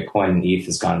from Bitcoin and ETH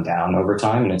has gone down over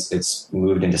time, and it's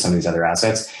moved into some of these other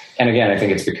assets. And again, I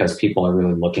think it's because people are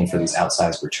really looking for these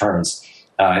outsized returns.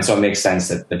 And so it makes sense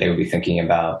that they would be thinking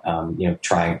about,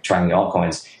 trying the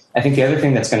altcoins. I think the other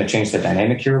thing that's going to change the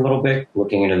dynamic here a little bit,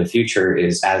 looking into the future,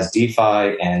 is as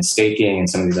DeFi and staking and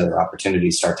some of these other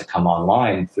opportunities start to come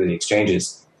online through the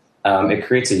exchanges, it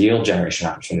creates a yield generation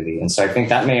opportunity. And so I think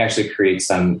that may actually create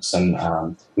some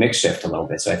mix shift a little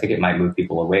bit. So I think it might move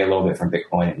people away a little bit from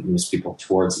Bitcoin and moves people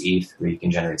towards ETH, where you can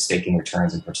generate staking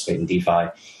returns and participate in DeFi.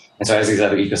 And so as these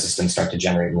other ecosystems start to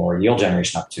generate more yield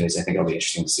generation opportunities, I think it'll be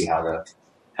interesting to see how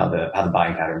the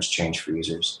buying patterns change for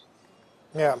users.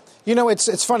 Yeah.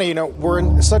 It's funny, we're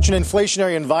in such an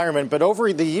inflationary environment, but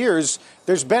over the years,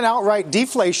 there's been outright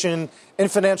deflation in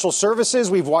financial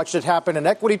services. We've watched it happen in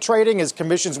equity trading as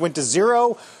commissions went to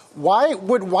zero. Why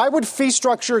would fee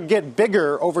structure get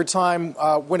bigger over time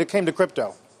when it came to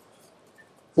crypto?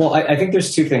 Well, I think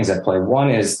there's two things at play. One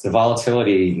is the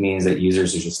volatility means that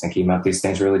users are just thinking about these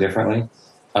things really differently.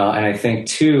 And I think,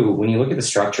 two, when you look at the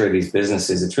structure of these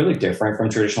businesses, it's really different from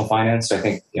traditional finance. So I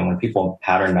think when people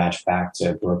pattern match back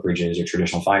to brokerages or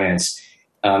traditional finance,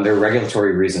 there are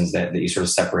regulatory reasons that you sort of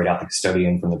separate out the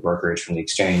custodian from the brokerage from the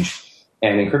exchange.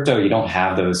 And in crypto, you don't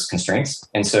have those constraints.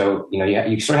 And so,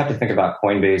 you sort of have to think about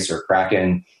Coinbase or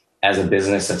Kraken as a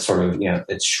business that's sort of,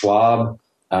 it's Schwab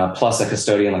plus a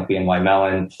custodian like BNY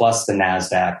Mellon, plus the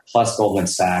NASDAQ, plus Goldman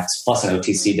Sachs, plus an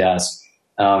OTC desk.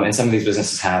 And some of these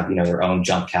businesses have, their own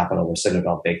Jump Capital or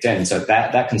Citadel baked in. And so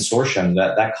that consortium,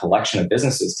 that collection of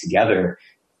businesses together,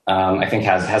 I think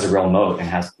has a real moat and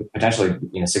has potentially,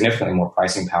 significantly more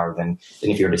pricing power than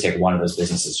if you were to take one of those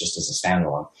businesses just as a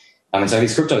standalone. And so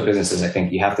these crypto businesses, I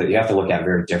think you have to look at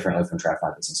very differently from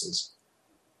TradFi businesses.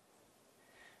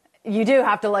 You do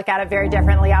have to look at it very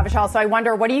differently, Avishal. So I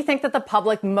wonder, what do you think that the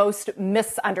public most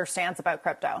misunderstands about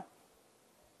crypto?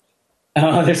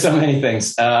 There's so many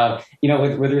things.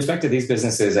 With respect to these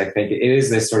businesses, I think it is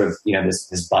this sort of,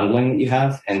 this bundling that you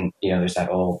have. And, there's that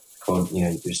old quote,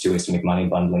 there's two ways to make money,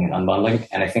 bundling and unbundling.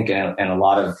 And I think in a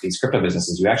lot of these crypto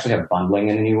businesses, you actually have bundling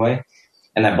in a new way.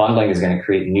 And that bundling is going to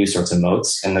create new sorts of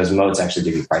moats. And those moats actually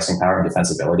give you pricing power and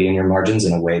defensibility in your margins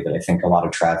in a way that I think a lot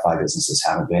of TradFi businesses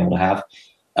haven't been able to have.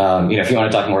 If you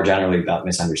want to talk more generally about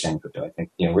misunderstanding crypto, I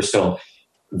think, we're still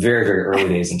very, very early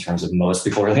days in terms of most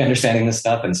people really understanding this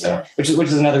stuff. And so, which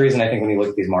is another reason I think when you look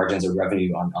at these margins of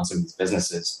revenue on some of these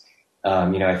businesses,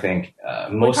 I think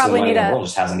most of the money in the world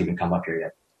just hasn't even come up here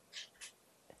yet.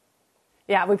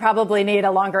 Yeah, we probably need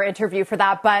a longer interview for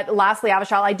that. But lastly,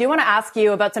 Avishal, I do want to ask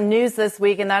you about some news this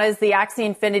week, and that is the Axie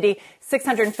Infinity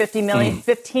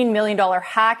 $15 million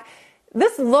hack.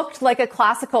 This looked like a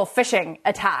classical phishing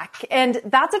attack, and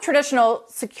that's a traditional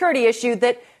security issue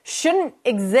that shouldn't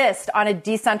exist on a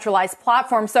decentralized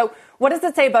platform. So what does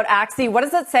it say about Axie? What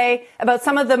does it say about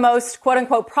some of the most, quote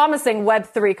unquote, promising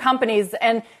Web3 companies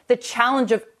and the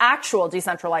challenge of actual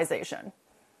decentralization?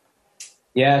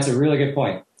 Yeah, it's a really good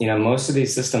point. Most of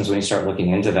these systems, when you start looking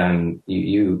into them,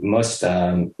 most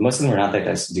of them are not that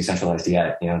decentralized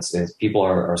yet. People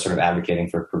are sort of advocating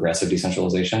for progressive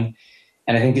decentralization.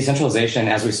 And I think decentralization,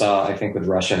 as we saw, I think with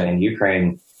Russia and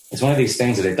Ukraine, is one of these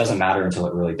things that it doesn't matter until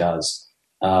it really does.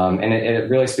 And it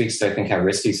really speaks to, I think, how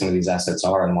risky some of these assets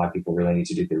are and why people really need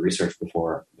to do their research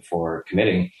before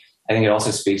committing. I think it also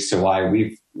speaks to why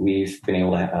we've been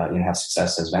able to have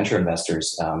success as venture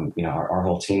investors. Our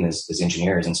whole team is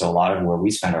engineers, and so a lot of where we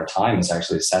spend our time is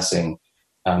actually assessing,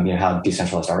 how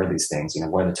decentralized are these things?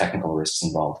 What are the technical risks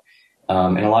involved?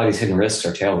 And a lot of these hidden risks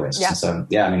are tail risks. Yeah. And so,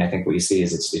 I think what you see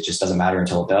is it just doesn't matter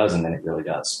until it does, and then it really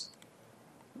does.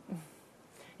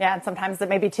 Yeah, and sometimes it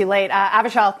may be too late.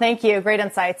 Avishal, thank you. Great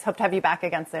insights. Hope to have you back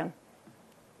again soon.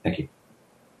 Thank you.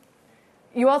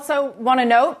 You also want to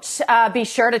note, be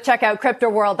sure to check out Crypto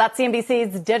World. That's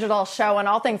CNBC's digital show on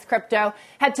all things crypto.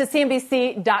 Head to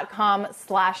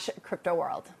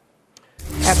cnbc.com/cryptoworld.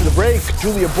 After the break,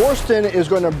 Julia Boorstin is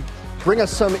going to bring us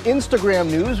some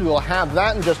Instagram news. We will have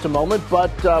that in just a moment. But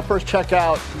first, check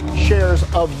out shares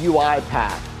of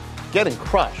UiPath getting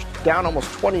crushed. down almost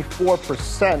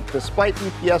 24%, despite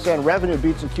EPS and revenue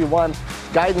beats in Q1.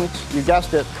 Guidance, you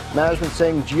guessed it, management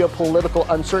saying geopolitical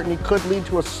uncertainty could lead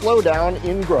to a slowdown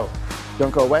in growth.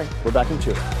 Don't go away. We're back in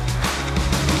 2.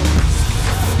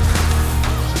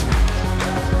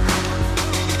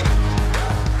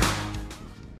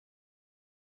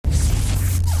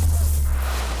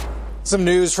 Some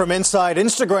news from inside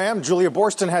Instagram. Julia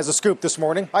Borston has a scoop this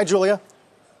morning. Hi, Julia.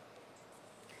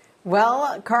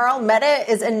 Well, Carl, Meta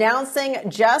is announcing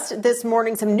just this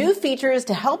morning some new features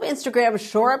to help Instagram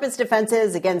shore up its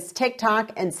defenses against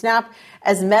TikTok and Snap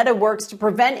as Meta works to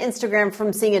prevent Instagram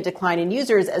from seeing a decline in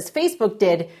users as Facebook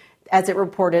did, as it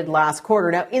reported last quarter.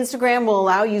 Now, Instagram will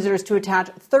allow users to attach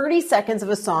 30 seconds of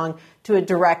a song to a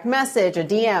direct message, a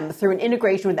DM, through an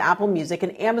integration with Apple Music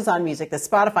and Amazon Music. The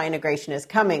Spotify integration is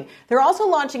coming. They're also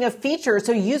launching a feature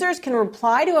so users can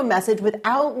reply to a message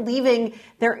without leaving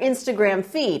their Instagram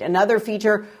feed. Another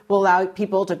feature will allow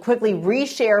people to quickly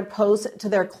reshare posts to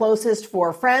their closest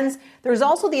 4 friends. There's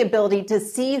also the ability to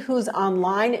see who's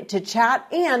online, to chat,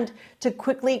 and to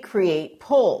quickly create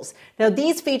polls. Now,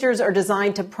 these features are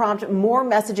designed to prompt more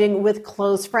messaging with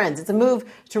close friends. It's a move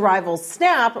to rival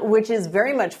Snap, which is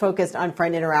very much focused on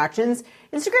friend interactions.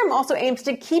 Instagram also aims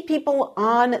to keep people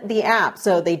on the app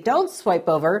so they don't swipe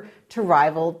over to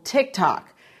rival TikTok.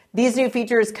 These new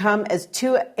features come as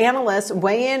 2 analysts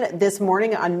weigh in this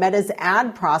morning on Meta's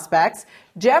ad prospects.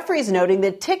 Jefferies noting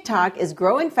that TikTok is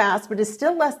growing fast, but is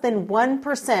still less than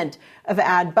 1% of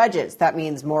ad budgets. That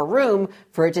means more room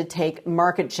for it to take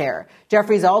market share.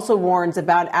 Jefferies also warns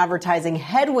about advertising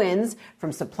headwinds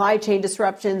from supply chain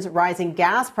disruptions, rising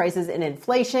gas prices, and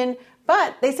inflation.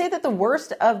 But they say that the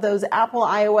worst of those Apple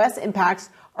iOS impacts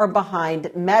are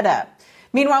behind Meta.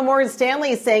 Meanwhile, Morgan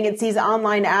Stanley is saying it sees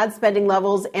online ad spending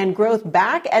levels and growth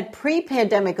back at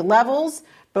pre-pandemic levels,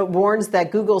 but warns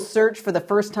that Google search for the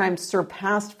first time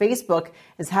surpassed Facebook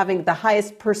as having the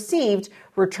highest perceived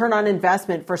return on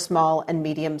investment for small and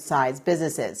medium-sized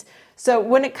businesses. So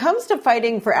when it comes to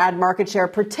fighting for ad market share,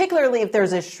 particularly if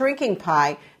there's a shrinking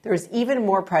pie, there's even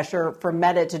more pressure for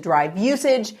Meta to drive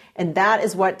usage, and that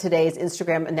is what today's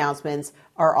Instagram announcements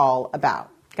are all about.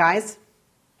 Guys?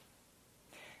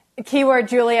 Keyword,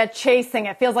 Julia, chasing.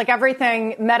 It feels like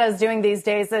everything Meta's doing these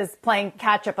days is playing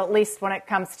catch up, at least when it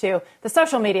comes to the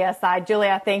social media side.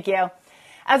 Julia, thank you.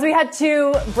 As we head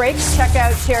to breaks, check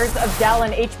out shares of Dell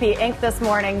and HP Inc. this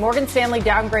morning. Morgan Stanley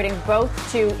downgrading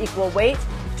both to equal weight.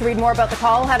 To read more about the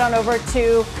call, head on over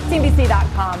to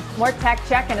CNBC.com. More tech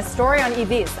check and a story on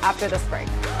EVs after this break.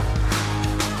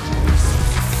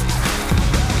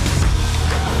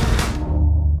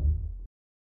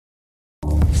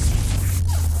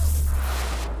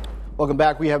 Welcome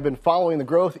back. We have been following the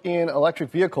growth in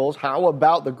electric vehicles. How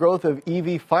about the growth of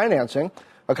EV financing?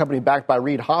 A company backed by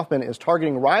Reid Hoffman is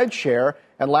targeting rideshare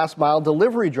and last-mile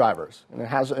delivery drivers, and it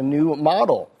has a new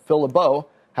model. Phil LeBeau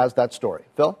has that story.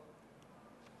 Phil?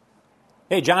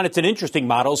 Hey, John, it's an interesting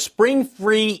model. Spring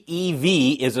Free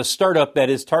EV is a startup that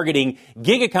is targeting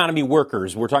gig economy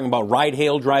workers. We're talking about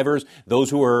ride-hail drivers, those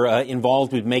who are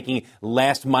involved with making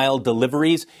last-mile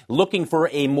deliveries, looking for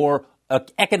a more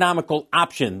economical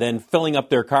option than filling up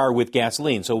their car with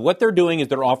gasoline. So what they're doing is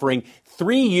they're offering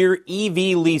 3-year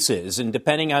EV leases, and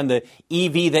depending on the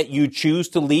EV that you choose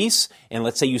to lease, and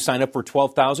let's say you sign up for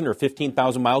 12,000 or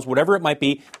 15,000 miles, whatever it might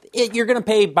be, you're going to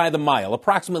pay by the mile,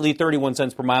 approximately 31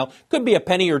 cents per mile. Could be a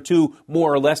penny or two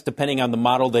more or less depending on the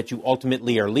model that you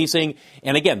ultimately are leasing.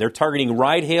 And again, they're targeting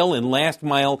ride-hail and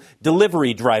last-mile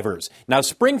delivery drivers. Now,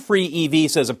 Spring Free EV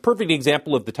says a perfect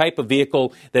example of the type of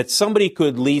vehicle that somebody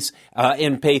could lease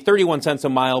and pay 31 cents a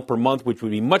mile per month, which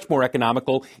would be much more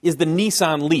economical, is the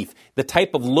Nissan Leaf, the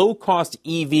type of low-cost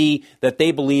EV that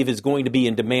they believe is going to be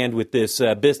in demand with this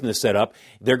business setup.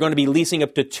 They're going to be leasing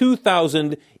up to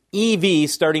 2,000 EVs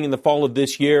starting in the fall of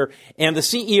this year. And the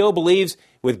CEO believes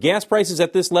with gas prices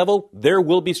at this level, there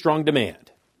will be strong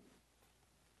demand.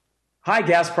 High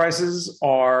gas prices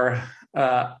are,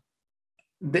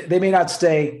 they may not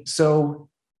stay so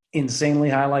insanely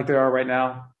high like they are right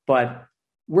now, but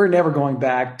we're never going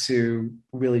back to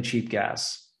really cheap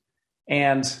gas.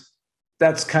 And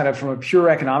that's kind of from a pure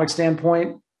economic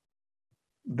standpoint,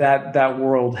 that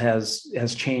world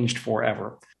has changed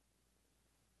forever.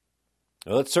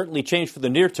 Well, it's certainly changed for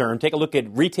the near term. Take a look at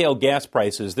retail gas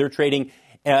prices. They're trading,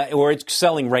 or it's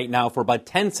selling right now for about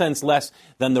 10 cents less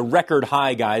than the record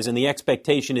high, guys. And the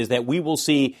expectation is that we will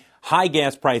see high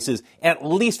gas prices at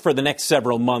least for the next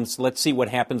several months. Let's see what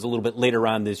happens a little bit later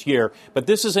on this year. But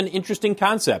this is an interesting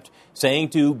concept, saying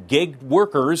to gig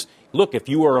workers, look, if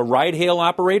you are a ride-hail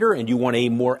operator and you want a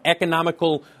more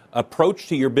economical approach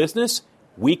to your business,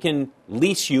 we can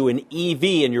lease you an EV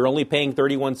and you're only paying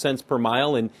 31 cents per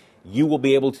mile, and you will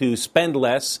be able to spend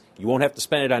less. You won't have to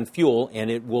spend it on fuel,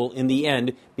 and it will, in the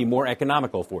end, be more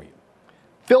economical for you.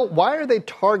 Phil, why are they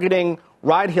targeting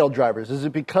ride-hail drivers? Is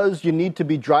it because you need to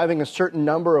be driving a certain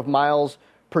number of miles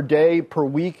per day, per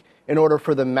week, in order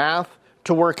for the math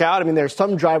to work out? I mean, there's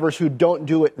some drivers who don't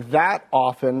do it that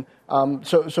often.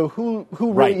 So who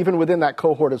really, right, even within that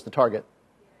cohort, is the target?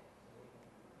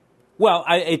 Well,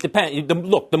 it depends.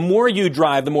 Look, the more you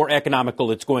drive, the more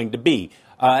economical it's going to be.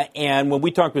 And when we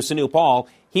talked with Sunil Paul,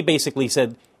 he basically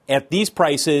said, at these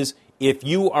prices, if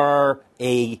you are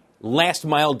a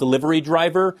last-mile delivery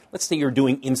driver, let's say you're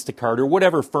doing Instacart or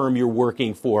whatever firm you're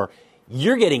working for,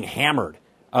 you're getting hammered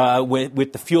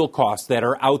with the fuel costs that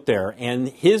are out there. And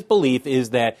his belief is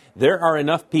that there are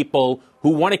enough people who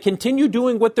want to continue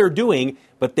doing what they're doing,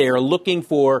 but they are looking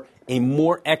for a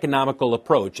more economical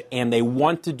approach, and they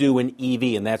want to do an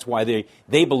EV, and that's why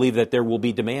they believe that there will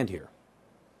be demand here.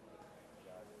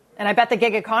 And I bet the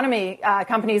gig economy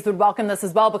companies would welcome this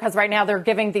as well, because right now they're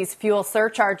giving these fuel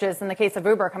surcharges in the case of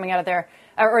Uber coming out of their,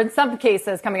 or in some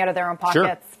cases coming out of their own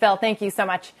pockets. Sure. Phil, thank you so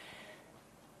much.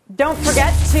 Don't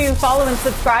forget to follow and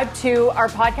subscribe to our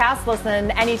podcast.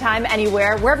 Listen anytime,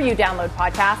 anywhere, wherever you download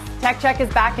podcasts. Tech Check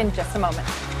is back in just a moment.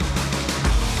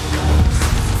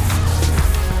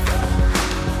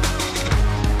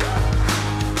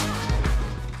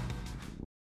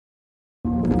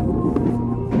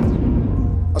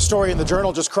 A story in the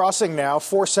Journal just crossing now.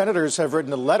 4 senators have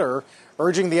written a letter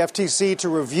urging the FTC to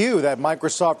review that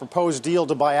Microsoft proposed deal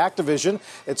to buy Activision.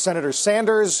 It's Senators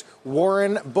Sanders,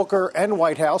 Warren, Booker, and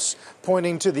Whitehouse,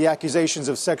 pointing to the accusations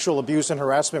of sexual abuse and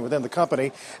harassment within the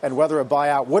company and whether a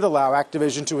buyout would allow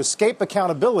Activision to escape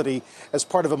accountability as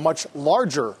part of a much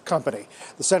larger company.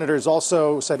 The senators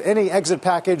also said any exit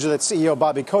package that CEO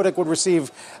Bobby Kotick would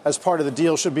receive as part of the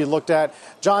deal should be looked at.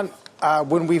 John,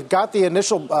 when we've got the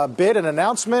initial bid and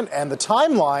announcement and the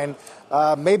timeline,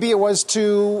 maybe it was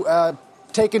to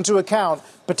take into account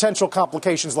potential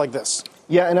complications like this.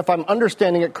 Yeah, and if I'm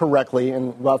understanding it correctly,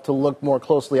 and we'll have to look more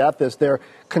closely at this, their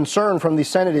concern from the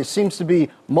senators seems to be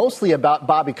mostly about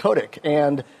Bobby Kotick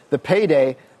and the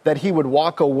payday that he would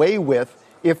walk away with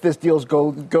if this deal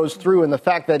goes through, and the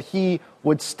fact that he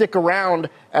would stick around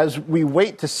as we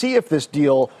wait to see if this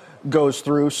deal goes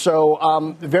through.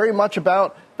 So very much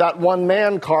about that one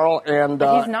man, Carl. And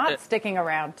but he's not sticking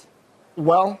around.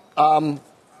 Well,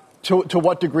 to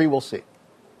what degree, we'll see.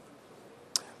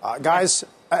 Guys,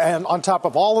 and on top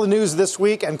of all the news this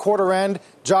week and quarter end,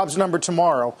 jobs number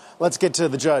tomorrow, let's get to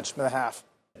the judge in the half.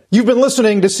 You've been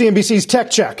listening to CNBC's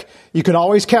Tech Check. You can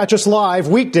always catch us live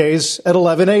weekdays at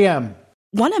 11 a.m.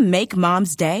 Want to make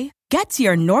Mom's Day? Get to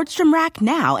your Nordstrom Rack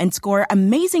now and score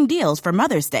amazing deals for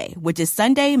Mother's Day, which is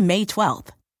Sunday, May 12th.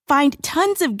 Find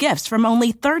tons of gifts from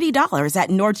only $30 at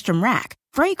Nordstrom Rack.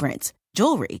 Fragrance,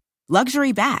 jewelry,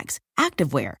 luxury bags,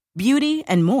 activewear, beauty,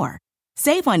 and more.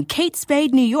 Save on Kate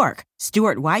Spade New York,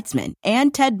 Stuart Weitzman,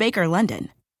 and Ted Baker London.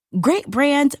 Great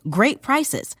brands, great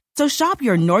prices. So shop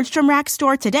your Nordstrom Rack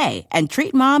store today and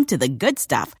treat Mom to the good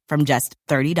stuff from just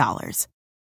 $30.